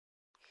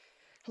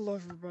Hello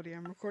everybody,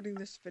 I'm recording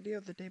this video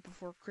the day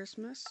before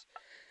Christmas.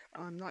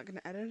 I'm not going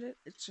to edit it,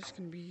 it's just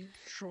going to be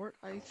short,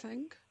 I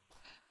think.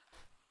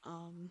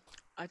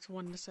 I just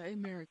wanted to say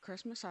Merry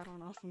Christmas. I don't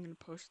know if I'm going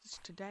to post this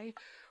today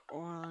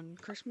or on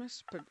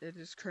Christmas, but it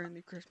is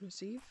currently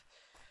Christmas Eve.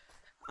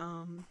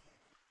 Want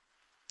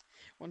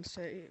to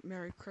say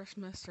Merry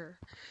Christmas, or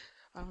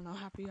I don't know,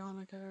 Happy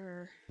Hanukkah,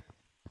 or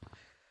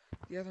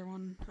the other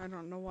one. I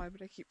don't know why,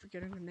 but I keep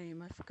forgetting the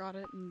name. I forgot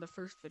it in the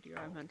first video,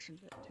 I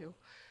mentioned it too.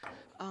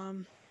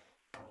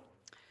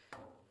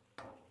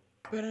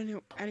 But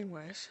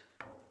anyways,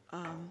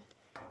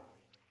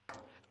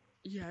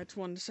 yeah, I just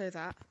wanted to say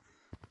that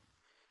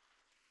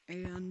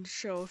and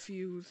show a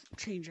few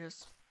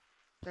changes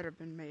that have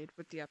been made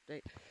with the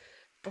update.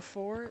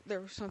 Before,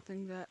 there was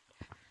something that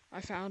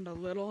I found a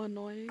little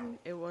annoying.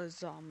 It was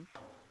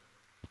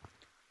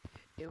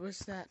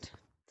that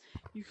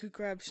you could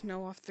grab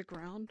snow off the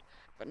ground,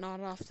 but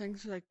not off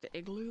things like the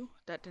igloo.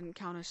 That didn't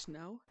count as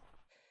snow.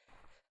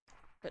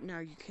 But now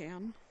you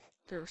can.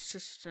 There was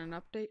just an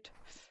update.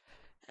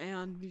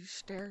 And these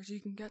stairs you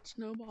can get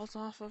snowballs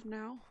off of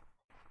now.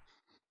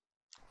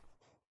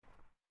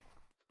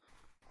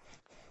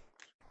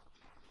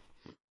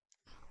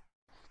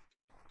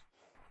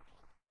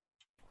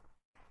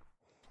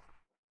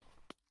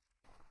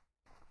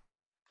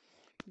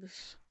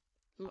 This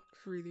looks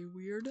really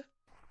weird.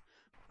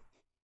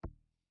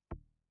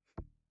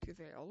 Do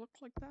they all look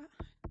like that?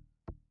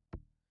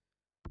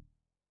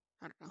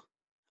 I don't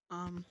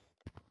know.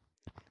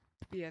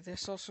 Yeah,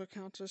 this also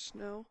counts as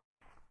snow.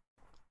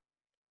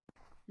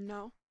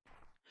 No.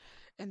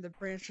 And the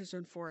branches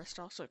in forest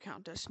also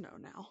count as snow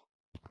now.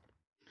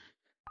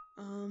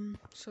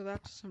 So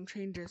that's some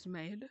changes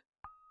made.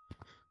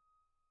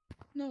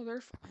 No,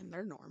 they're fine,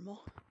 they're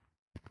normal.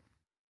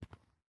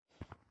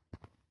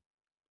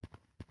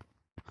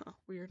 Huh,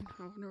 weird.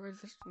 I wonder why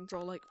this one's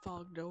all like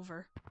fogged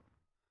over.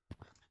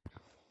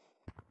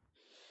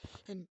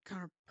 And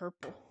kind of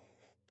purple.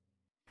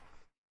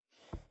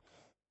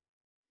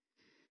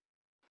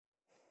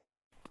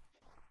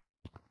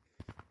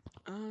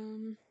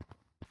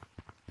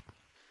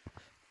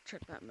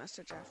 Check that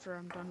message after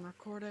I'm done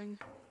recording.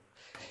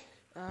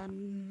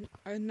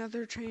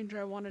 Another change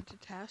I wanted to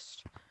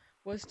test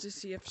was to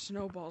see if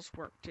snowballs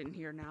worked in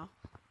here now.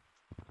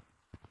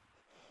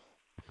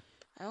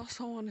 I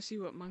also want to see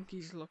what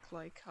monkeys look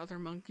like, other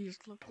monkeys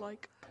look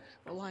like,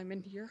 while I'm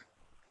in here.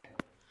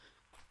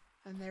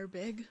 And they're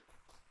big.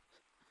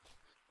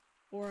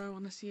 Or I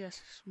want to see a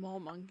small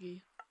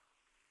monkey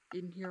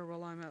in here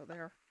while I'm out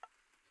there.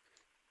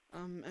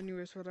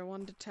 Anyways, what I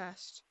wanted to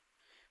test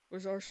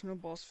was, are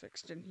snowballs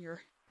fixed in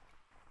here?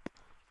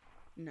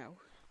 No.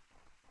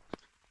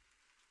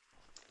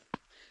 I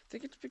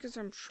think it's because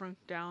I'm shrunk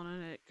down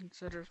and it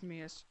considers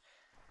me as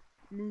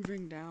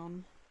moving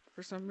down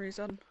for some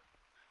reason.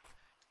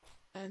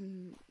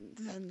 And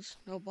then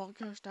Snowball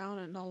goes down,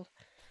 and I'll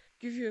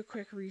give you a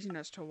quick reason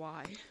as to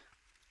why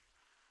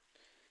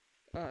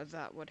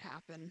that would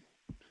happen.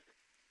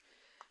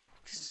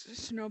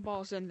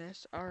 Snowballs in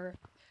this are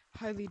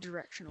highly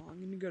directional. I'm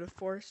going to go to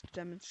forest to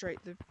demonstrate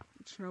the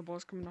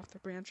snowballs coming off the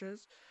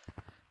branches,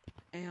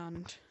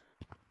 and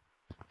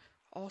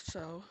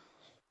also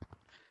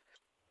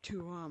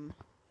to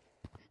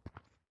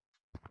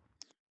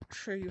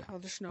show you how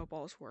the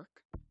snowballs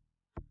work.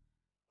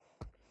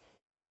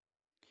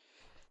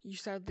 You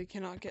sadly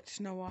cannot get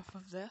snow off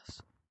of this,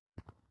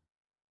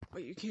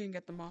 but you can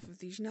get them off of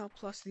these now,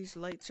 plus these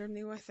lights are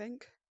new, I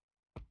think.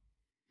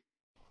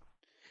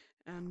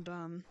 And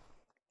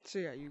so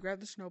yeah, you grab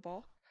the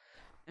snowball,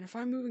 and if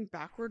I'm moving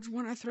backwards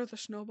when I throw the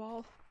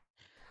snowball,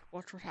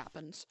 watch what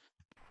happens.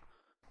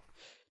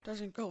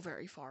 Doesn't go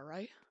very far,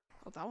 right?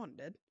 Oh, that one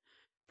did.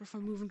 But if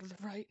I'm moving to the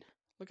right,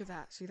 look at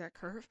that, see that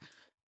curve?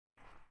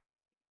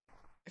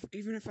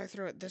 Even if I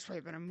throw it this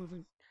way, but I'm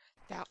moving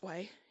that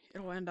way,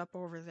 it'll end up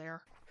over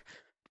there.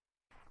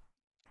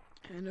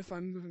 And if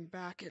I'm moving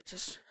back, it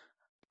just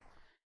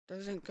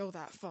doesn't go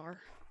that far.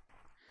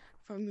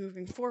 If I'm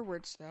moving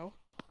forwards, though,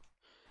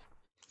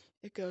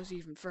 it goes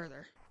even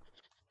further.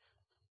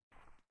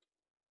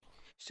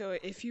 So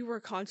if you were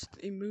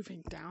constantly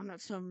moving down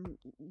at some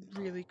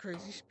really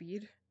crazy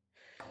speed,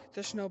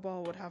 the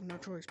snowball would have no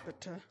choice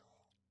but to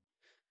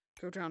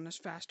go down as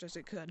fast as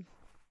it could.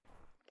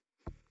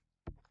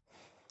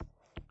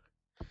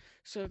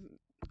 So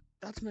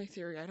that's my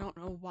theory. I don't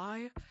know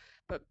why,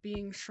 but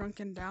being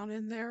shrunken down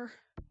in there,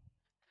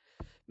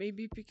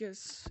 maybe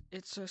because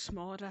it's so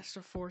small it has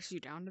to force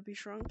you down to be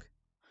shrunk.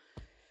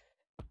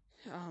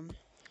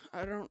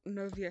 I don't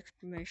know the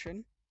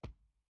explanation,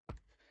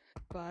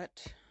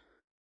 but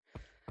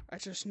I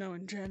just know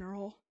in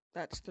general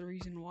that's the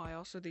reason why.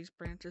 Also, these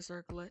branches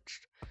are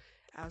glitched,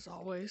 as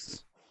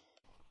always.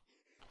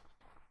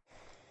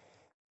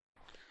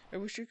 I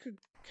wish you could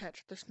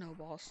catch the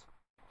snowballs.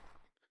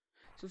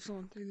 So if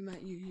someone threw them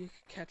at you, you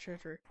could catch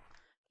it, or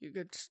you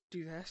could just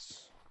do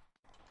this.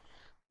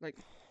 Like,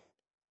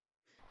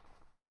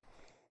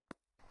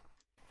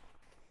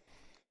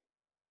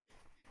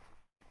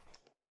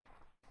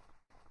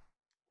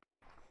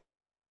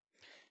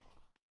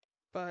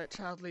 but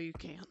sadly you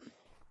can't.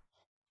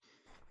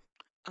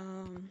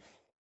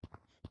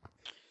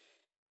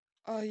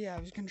 Oh yeah, I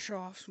was gonna show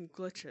off some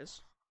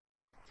glitches.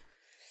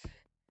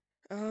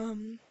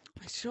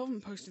 I still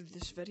haven't posted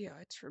this video,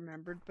 I just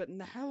remembered, but in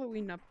the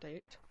Halloween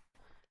update,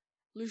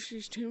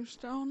 Lucy's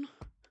Tombstone,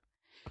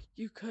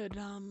 you could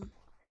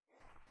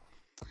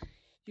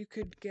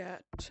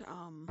get,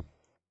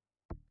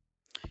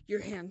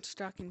 your hand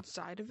stuck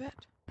inside of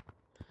it,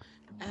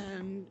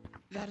 and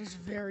that is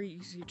very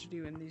easy to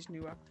do in these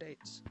new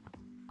updates.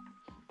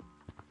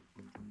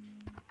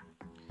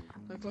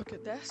 Like, look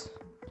at this.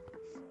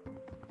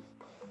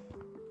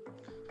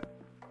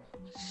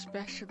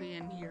 Especially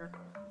in here.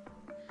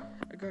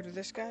 I go to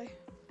this guy,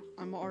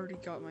 I'm already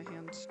got my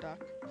hand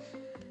stuck.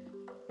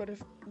 But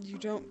if you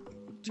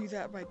don't do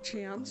that by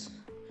chance,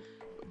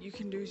 what you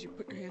can do is you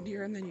put your hand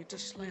here and then you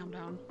just slam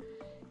down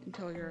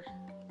until you're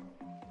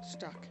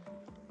stuck.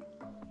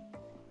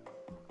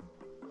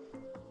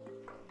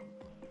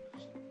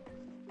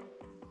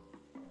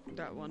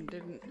 That one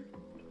didn't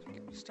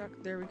get stuck.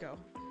 There we go.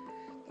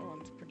 That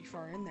one's pretty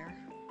far in there.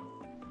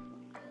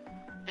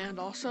 And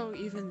also,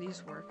 even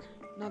these work.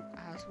 Not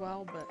as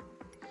well, but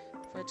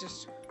if I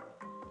just...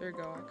 There you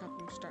go, I got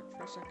them stuck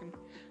for a second.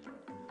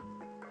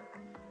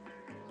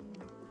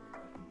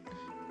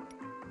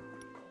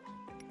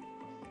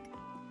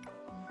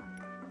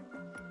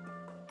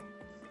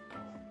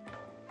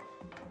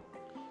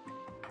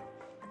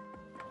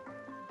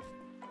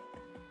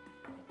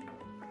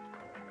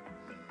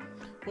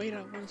 Wait,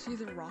 I want to see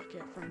the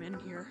rocket from in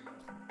here.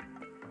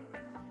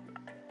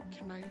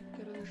 Can I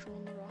get a visual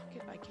on the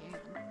rocket? I can.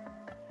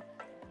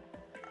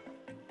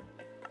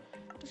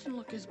 Doesn't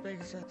look as big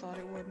as I thought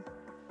it would.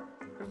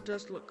 But it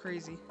does look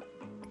crazy.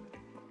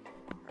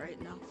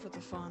 Alright, now for the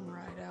fun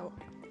ride out.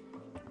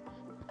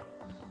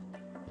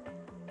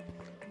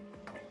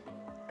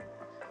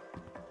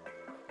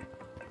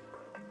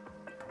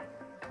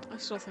 I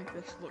still think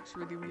this looks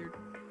really weird.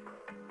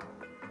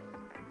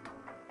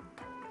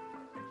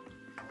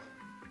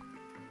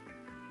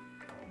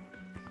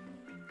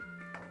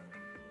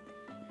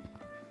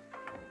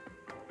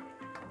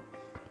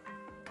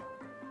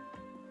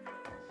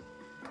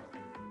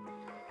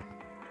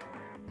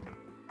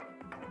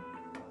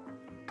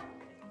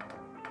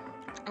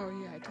 Oh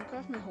yeah, I took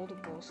off my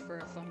holdables for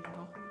a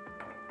thumbnail.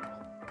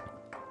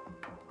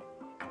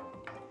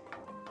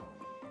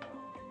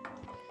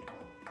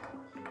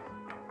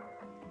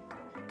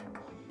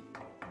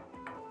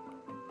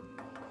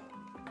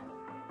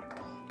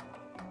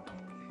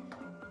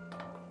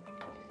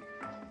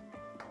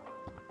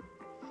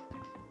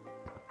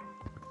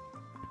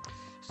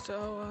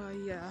 So,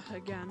 yeah,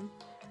 again,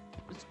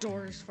 this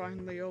door is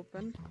finally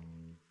open.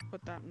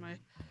 Put that in my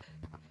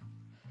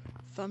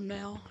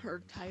thumbnail,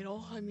 or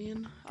title, I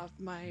mean, of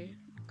my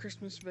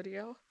Christmas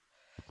video.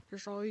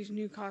 There's all these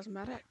new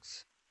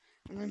cosmetics,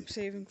 and I'm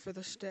saving for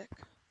the stick.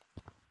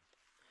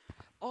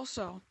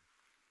 Also,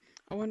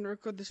 I wanted to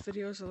record this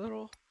video as a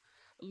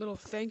little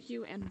thank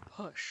you and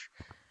push.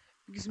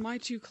 Because my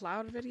two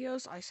cloud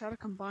videos, I set a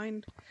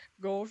combined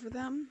goal for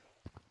them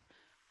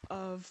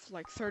of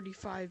like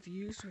 35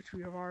 views, which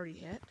we have already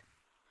hit.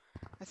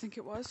 I think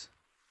it was.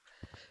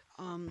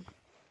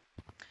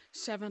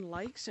 7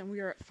 likes, and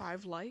we are at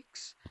 5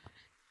 likes,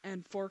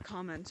 and 4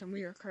 comments, and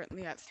we are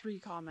currently at 3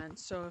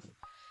 comments. So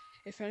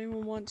if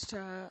anyone wants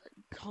to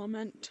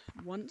comment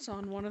once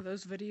on one of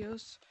those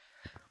videos,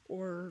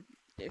 or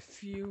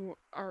if you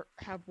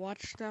have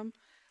watched them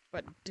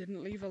but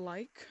didn't leave a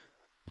like,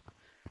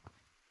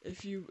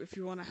 if you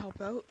want to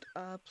help out,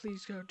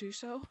 please go do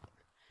so.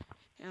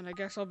 And I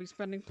guess I'll be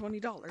spending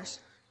 $20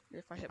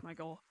 if I hit my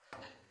goal.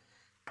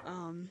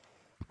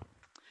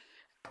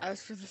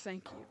 As for the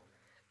thank you,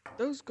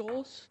 those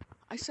goals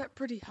I set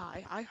pretty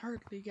high. I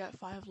hardly get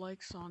 5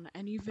 likes on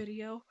any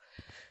video,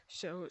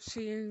 so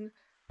seeing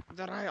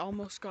that I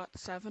almost got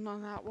 7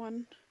 on that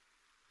one,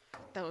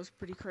 that was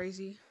pretty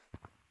crazy.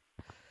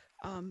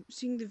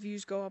 Seeing the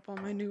views go up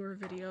on my newer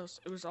videos,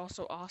 it was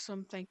also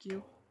awesome. Thank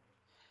you.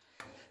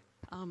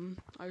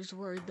 I was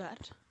worried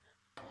that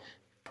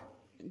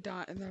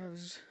I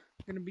was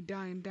gonna be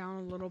dying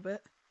down a little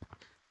bit.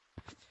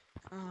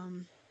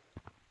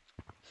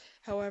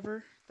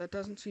 However, that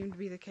doesn't seem to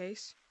be the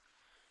case.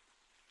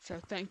 So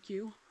thank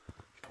you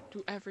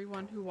to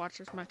everyone who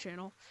watches my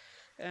channel,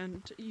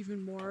 and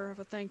even more of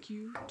a thank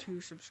you to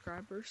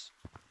subscribers.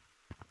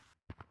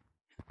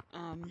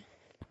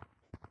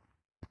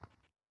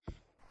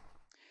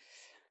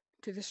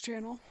 To this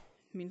channel,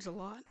 it means a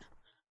lot.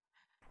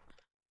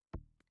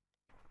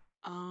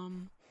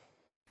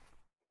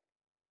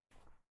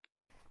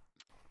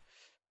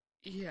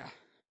 Yeah,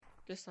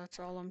 guess that's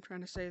all I'm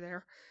trying to say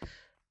there.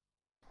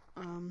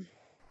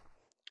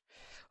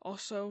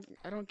 Also,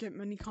 I don't get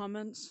many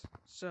comments,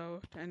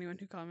 so to anyone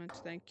who comments,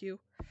 thank you.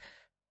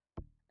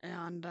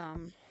 And,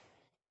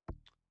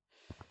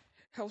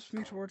 helps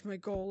me towards my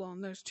goal on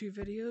those 2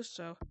 videos,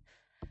 so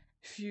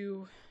if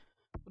you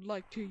would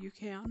like to, you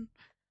can,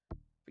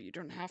 but you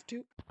don't have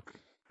to,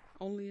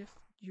 only if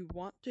you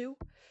want to.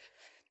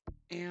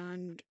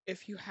 And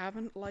if you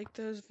haven't liked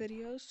those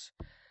videos,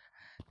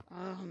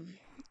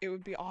 It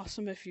would be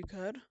awesome if you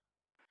could.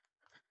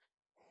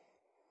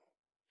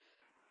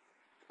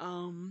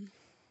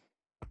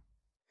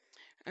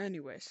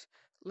 Anyways,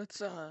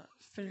 let's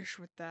finish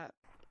with that.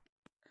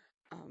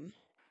 And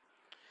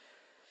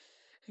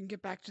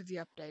get back to the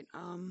update.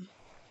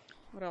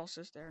 What else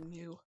is there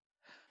new?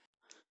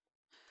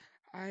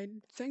 I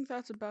think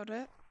that's about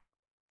it.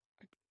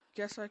 I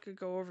guess I could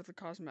go over the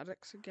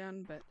cosmetics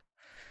again, but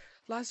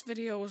last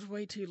video was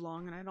way too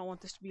long and I don't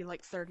want this to be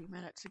like 30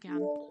 minutes again.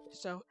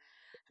 So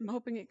I'm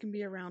hoping it can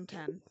be around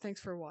 10.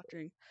 Thanks for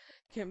watching.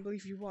 Can't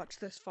believe you watched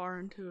this far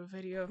into a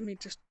video of me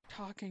just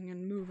talking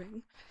and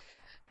moving.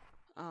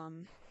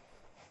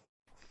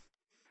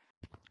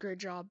 Great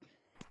job.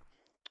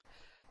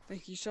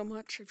 Thank you so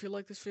much. If you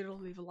like this video,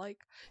 leave a like,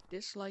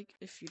 dislike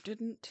if you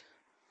didn't.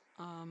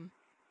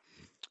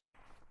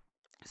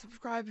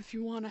 Subscribe if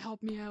you want to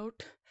help me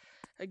out.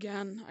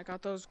 Again, I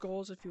got those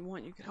goals. If you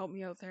want, you can help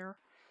me out there.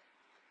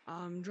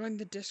 Join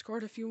the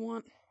Discord if you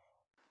want.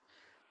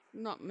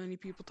 Not many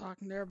people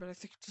talking there, but I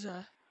think it's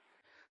a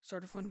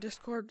sort of fun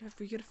Discord. If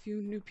we get a few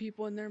new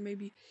people in there,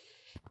 maybe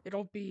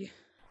it'll be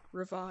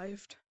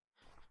revived.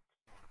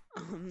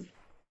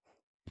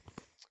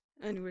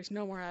 Anyways,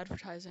 no more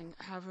advertising.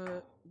 Have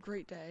a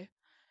great day,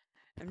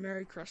 and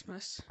Merry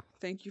Christmas.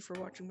 Thank you for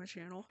watching my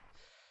channel,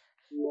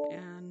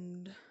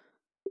 and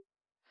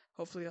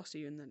hopefully I'll see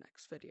you in the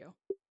next video.